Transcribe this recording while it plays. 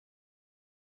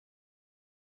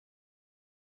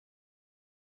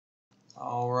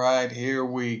All right, here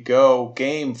we go.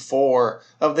 Game 4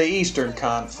 of the Eastern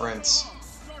Conference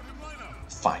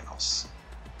Finals.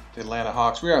 The Atlanta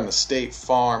Hawks. We are in the State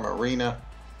Farm Arena.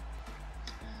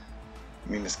 I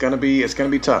mean, it's gonna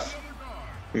be tough.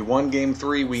 We won Game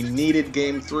 3. We needed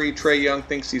Game 3. Trae Young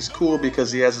thinks he's cool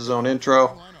because he has his own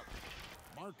intro.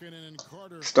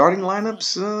 Starting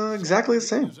lineups exactly the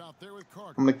same.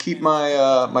 I'm gonna keep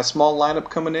my my small lineup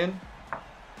coming in.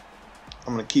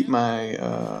 I'm going to keep my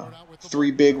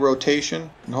 3 big rotation,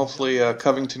 and hopefully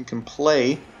Covington can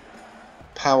play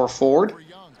power forward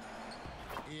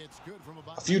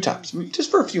a few times, just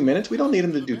for a few minutes. We don't need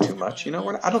him to do too much, you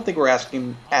know. I don't think we're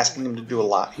asking him to do a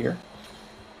lot here.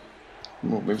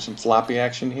 Maybe some floppy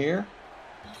action here.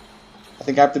 I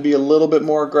think I have to be a little bit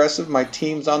more aggressive. My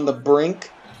team's on the brink.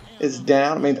 Is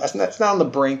down. I mean, it's not on the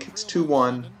brink. It's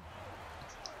 2-1.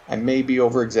 I may be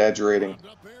over-exaggerating.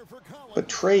 But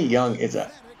Trae Young is an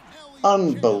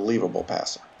unbelievable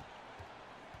passer.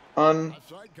 Unbelievable,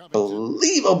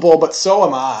 but so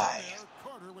am I.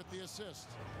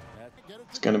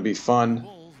 It's going to be fun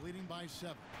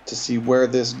to see where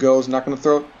this goes. Not going to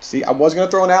throw... See, I was going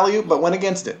to throw an alley-oop, but went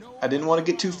against it. I didn't want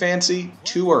to get too fancy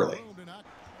too early.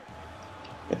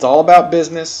 It's all about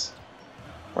business.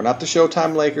 We're not the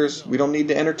Showtime Lakers. We don't need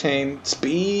to entertain.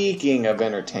 Speaking of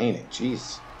entertaining,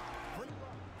 jeez.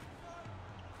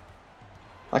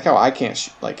 Like how I can't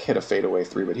hit a fadeaway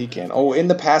 3, but he can. Oh, in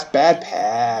the pass, bad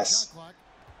pass.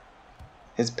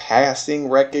 His passing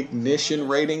recognition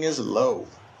rating is low.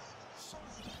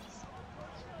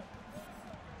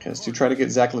 Okay, let's try to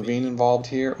get Zach LaVine involved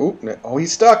here. Oh,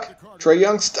 he's stuck. Trae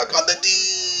Young stuck on the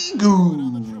D.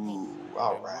 Goo.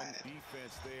 All right.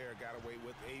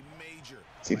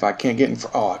 See if I can't get in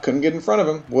front. Oh, I couldn't get in front of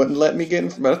him. Wouldn't let me get in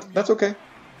front. But that's okay.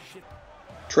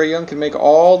 Trae Young can make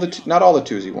all the, not all the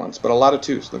twos he wants, but a lot of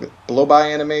twos. Look at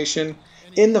blow-by animation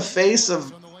in the face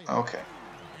of, okay.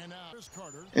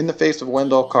 In the face of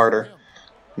Wendell Carter.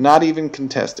 Not even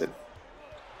contested.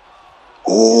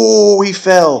 Oh, he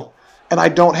fell. And I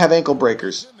don't have ankle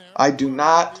breakers. I do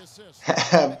not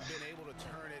have,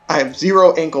 I have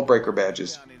 0 ankle breaker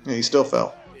badges. And he still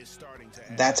fell.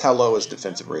 That's how low his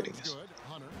defensive rating is.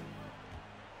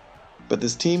 But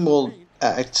this team will,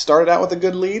 I started out with a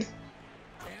good lead.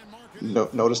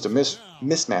 Noticed a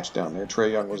mismatch down there.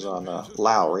 Trae Young was on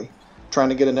Lowry. Trying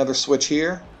to get another switch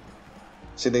here.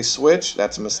 See, they switch.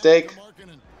 That's a mistake.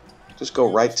 Just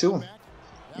go right to them.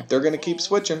 If they're going to keep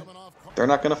switching, they're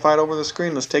not going to fight over the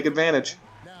screen. Let's take advantage.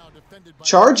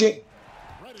 Charging.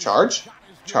 Charge.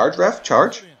 Charge, ref.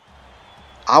 Charge.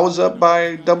 I was up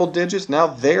by double digits. Now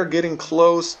they're getting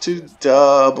close to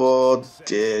double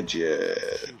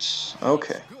digits.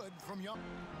 Okay.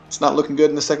 It's not looking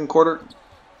good in the second quarter.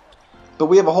 But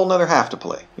we have a whole nother half to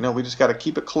play. You know, we just got to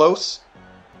keep it close.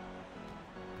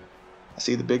 I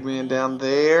see the big man down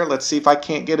there. Let's see if I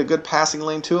can't get a good passing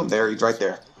lane to him. There, he's right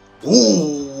there.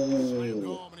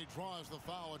 Ooh.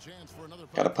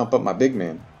 Got to pump up my big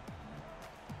man.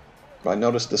 But I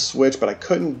noticed the switch, but I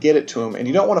couldn't get it to him. And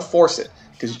you don't want to force it.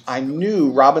 Because I knew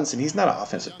Robinson, he's not an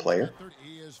offensive player.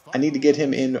 I need to get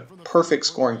him in perfect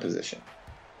scoring position.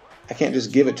 I can't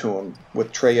just give it to him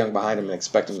with Trae Young behind him and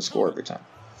expect him to score every time.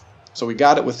 So we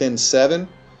got it within 7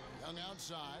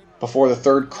 before the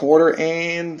third quarter,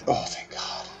 and oh, thank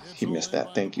God. He missed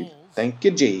that. Thank you. Thank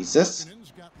you, Jesus.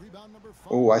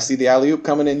 Oh, I see the alley-oop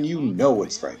coming in. You know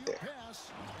it's right there.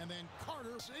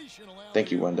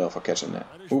 Thank you, Wendell, for catching that.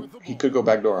 Ooh, he could go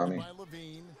backdoor on me.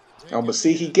 Oh, but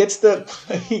see, he gets the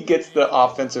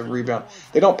offensive rebound.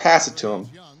 They don't pass it to him.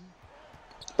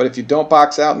 But if you don't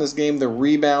box out in this game, the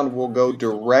rebound will go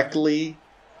directly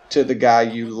to the guy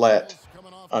you let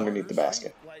underneath the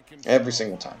basket. Every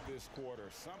single time.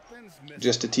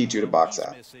 Just to teach you to box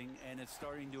out.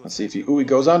 Let's see if he... Ooh, he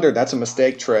goes under. That's a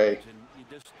mistake, Trae.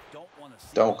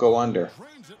 Don't go under.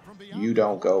 You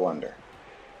don't go under.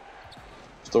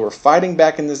 So we're fighting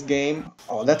back in this game.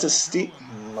 Oh, that's a steep...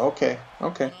 Okay,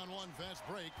 okay.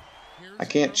 I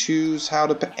can't choose how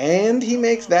to... And he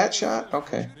makes that shot?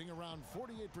 Okay.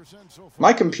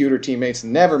 My computer teammates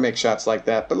never make shots like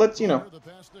that. But let's, you know...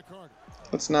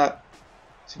 Let's not...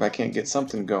 See if I can't get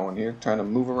something going here. Trying to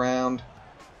move around.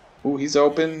 Ooh, he's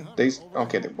open.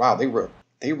 Wow, they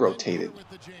rotated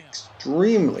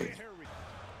extremely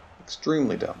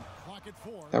dumb.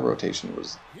 That rotation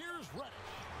was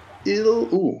ill.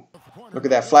 Ooh, look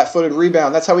at that flat-footed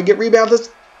rebound. That's how we get rebounds. Let's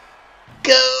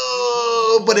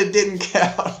go, but it didn't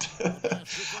count.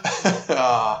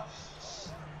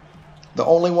 The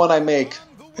only one I make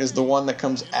is the one that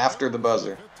comes after the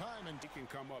buzzer.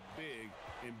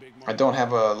 I don't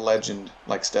have a legend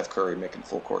like Steph Curry making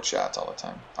full court shots all the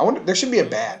time. I wonder, there should be a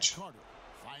badge.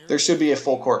 There should be a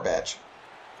full court badge.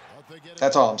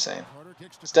 That's all I'm saying.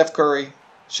 Steph Curry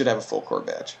should have a full court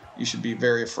badge. You should be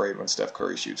very afraid when Steph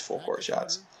Curry shoots full court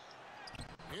shots.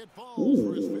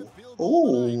 Ooh.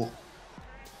 Ooh.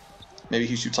 Maybe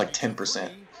he shoots like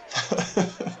 10%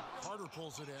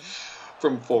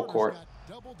 from full court.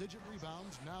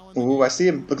 Ooh, I see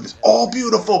him. Look at this. Oh,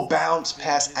 beautiful bounce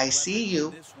pass. I see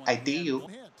you. I see you.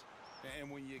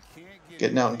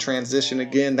 Getting out in transition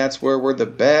again. That's where we're the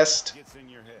best.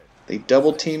 They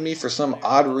double team me for some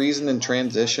odd reason in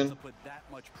transition.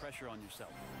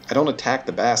 I don't attack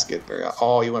the basket very often.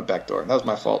 Oh, you went backdoor. That was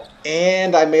my fault.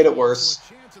 And I made it worse.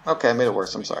 Okay, I made it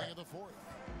worse. I'm sorry.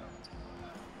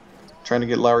 Trying to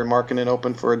get Lauri Markkanen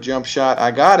open for a jump shot.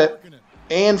 I got it.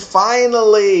 And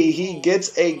finally, he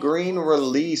gets a green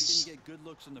release.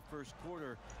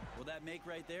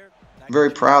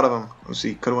 Very proud of him. Let's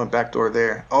see. Could have went backdoor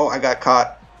there. Oh, I got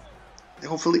caught.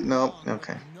 Hopefully, no.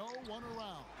 Okay.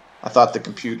 I thought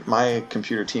my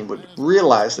computer team would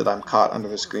realize that I'm caught under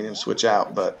the screen and switch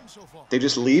out, but they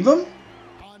just leave him?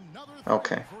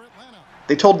 Okay.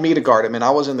 They told me to guard him, and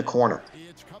I was in the corner.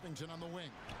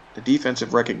 The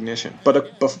defensive recognition.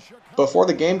 But before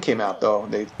the game came out, though,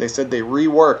 they said they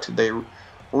reworked. They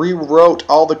rewrote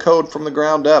all the code from the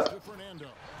ground up.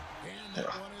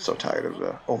 Ugh, so tired of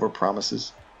the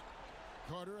over-promises.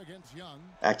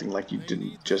 Acting like you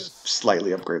didn't just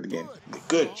slightly upgrade the game.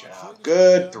 Good job.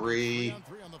 Good three.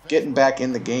 Getting back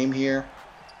in the game here.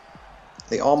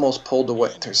 They almost pulled away.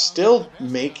 They're still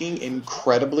making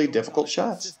incredibly difficult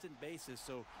shots.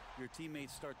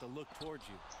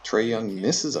 Trae Young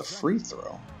misses a free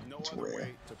throw. That's rare.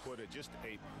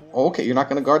 Okay, you're not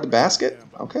going to guard the basket?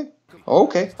 Okay.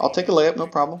 Okay, I'll take a layup, no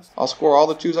problem. I'll score all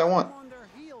the twos I want.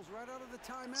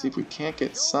 See if we can't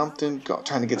get something.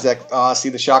 Trying to get Zach. See,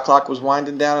 the shot clock was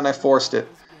winding down and I forced it.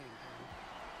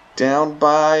 Down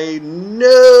by no.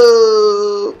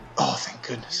 Oh, thank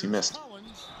goodness he missed.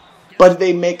 But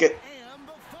they make it.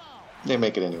 They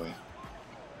make it anyway.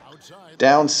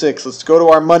 Down 6. Let's go to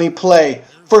our money play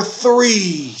for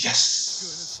 3.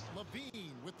 Yes.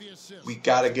 We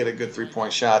got to get a good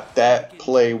three-point shot. That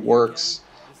play works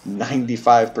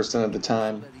 95% of the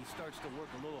time.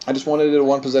 I just wanted it a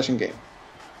one-possession game.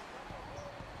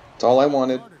 That's all I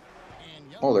wanted.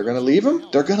 Oh, they're going to leave him?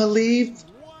 They're going to leave?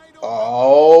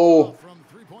 Oh,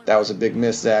 that was a big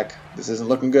miss, Zach. This isn't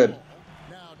looking good.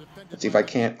 Let's see if I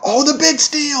can't. Oh, the big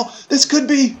steal! This could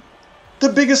be the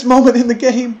biggest moment in the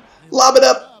game. Lob it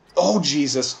up. Oh,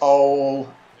 Jesus.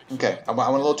 Oh. Okay, I went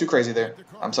a little too crazy there.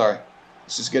 I'm sorry.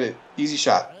 Let's just get it. Easy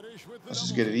shot. Let's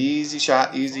just get it. Easy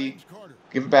shot. Easy.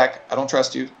 Give it back. I don't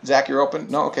trust you. Zach, you're open?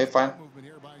 No? Okay, fine.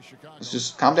 Let's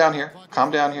just calm down here. Calm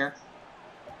down here.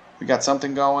 We got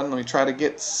something going. Let me try to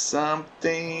get something.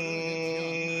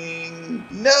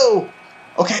 No.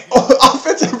 Okay. Oh,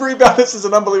 offensive rebound. This is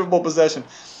an unbelievable possession.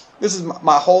 This is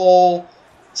my whole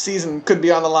season could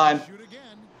be on the line.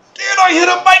 And I hit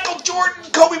a Michael Jordan,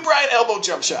 Kobe Bryant elbow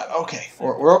jump shot. Okay.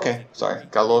 We're okay. Sorry.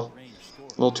 Got a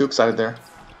little too excited there.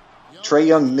 Trae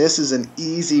Young misses an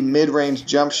easy mid-range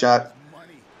jump shot.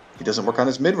 He doesn't work on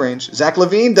his mid-range. Zach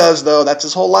LaVine does, though. That's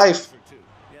his whole life.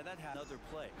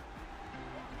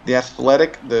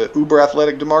 The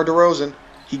uber-athletic DeMar DeRozan.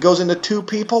 He goes into 2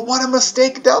 people. What a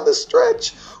mistake down the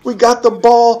stretch. We got the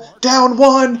ball down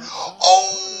 1.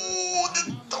 Oh,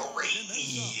 the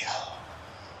 3.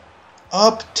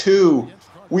 Up 2.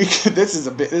 This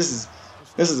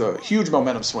is a huge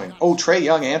momentum swing. Oh, Trae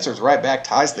Young answers right back,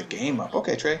 ties the game up.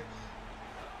 Okay, Trae.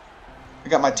 I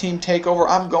got my team takeover.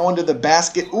 I'm going to the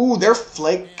basket. Ooh, they're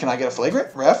flake. Can I get a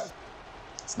flagrant, ref?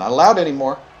 It's not allowed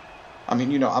anymore. I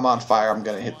mean, you know, I'm on fire. I'm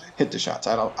gonna hit the shots.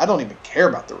 I don't even care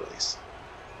about the release.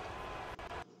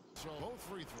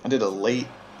 I did a late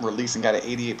release and got an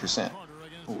 88%.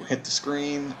 Ooh, hit the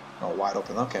screen. Oh, wide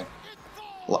open. Okay.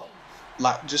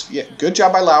 Good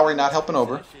job by Lowry, not helping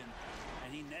over.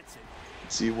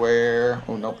 Let's see where.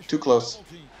 Oh nope, too close.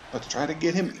 Let's try to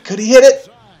get him. Could he hit it?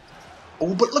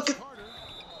 Oh, but look at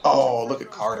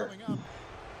Carter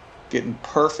getting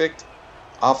perfect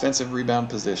offensive rebound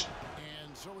position.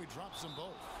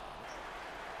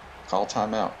 Call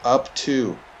timeout. Up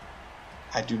 2.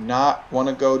 I do not want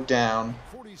to go down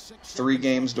 3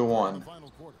 games to 1.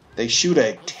 They shoot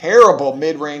a terrible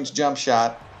mid-range jump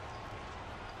shot.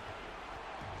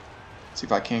 See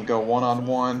if I can't go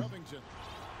one-on-one.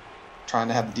 Trying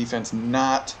to have the defense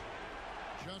not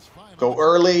go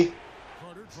early.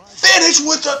 Finish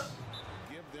with the...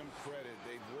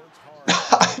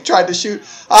 I tried to shoot.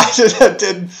 I just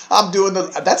didn't. I'm doing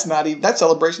the... That's not even... That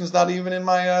celebration is not even in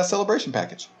my celebration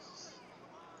package.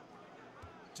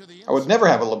 I would never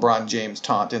have a LeBron James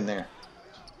taunt in there.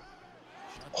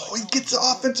 Oh, he gets the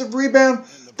offensive rebound.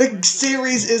 The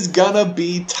series is going to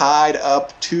be tied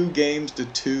up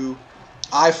 2-2.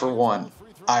 I, for one,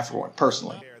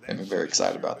 personally, am very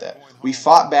excited about that. We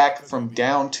fought back from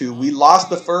down 2. We lost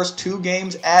the first 2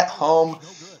 games at home.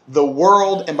 The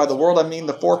world, and by the world I mean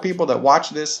the 4 people that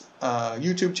watch this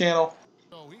YouTube channel,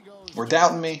 were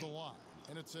doubting me.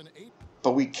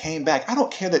 But we came back. I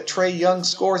don't care that Trae Young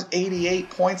scores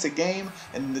 88 points a game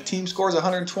and the team scores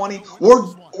 120. We're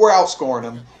outscoring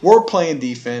them. We're playing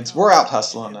defense. We're out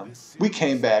hustling them. We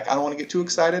came back. I don't want to get too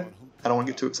excited. But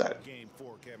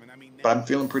I'm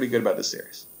feeling pretty good about this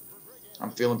series. I'm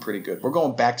feeling pretty good. We're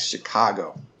going back to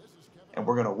Chicago, and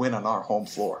we're going to win on our home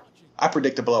floor. I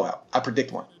predict a blowout. I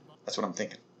predict one. That's what I'm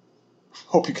thinking.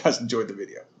 Hope you guys enjoyed the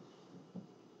video.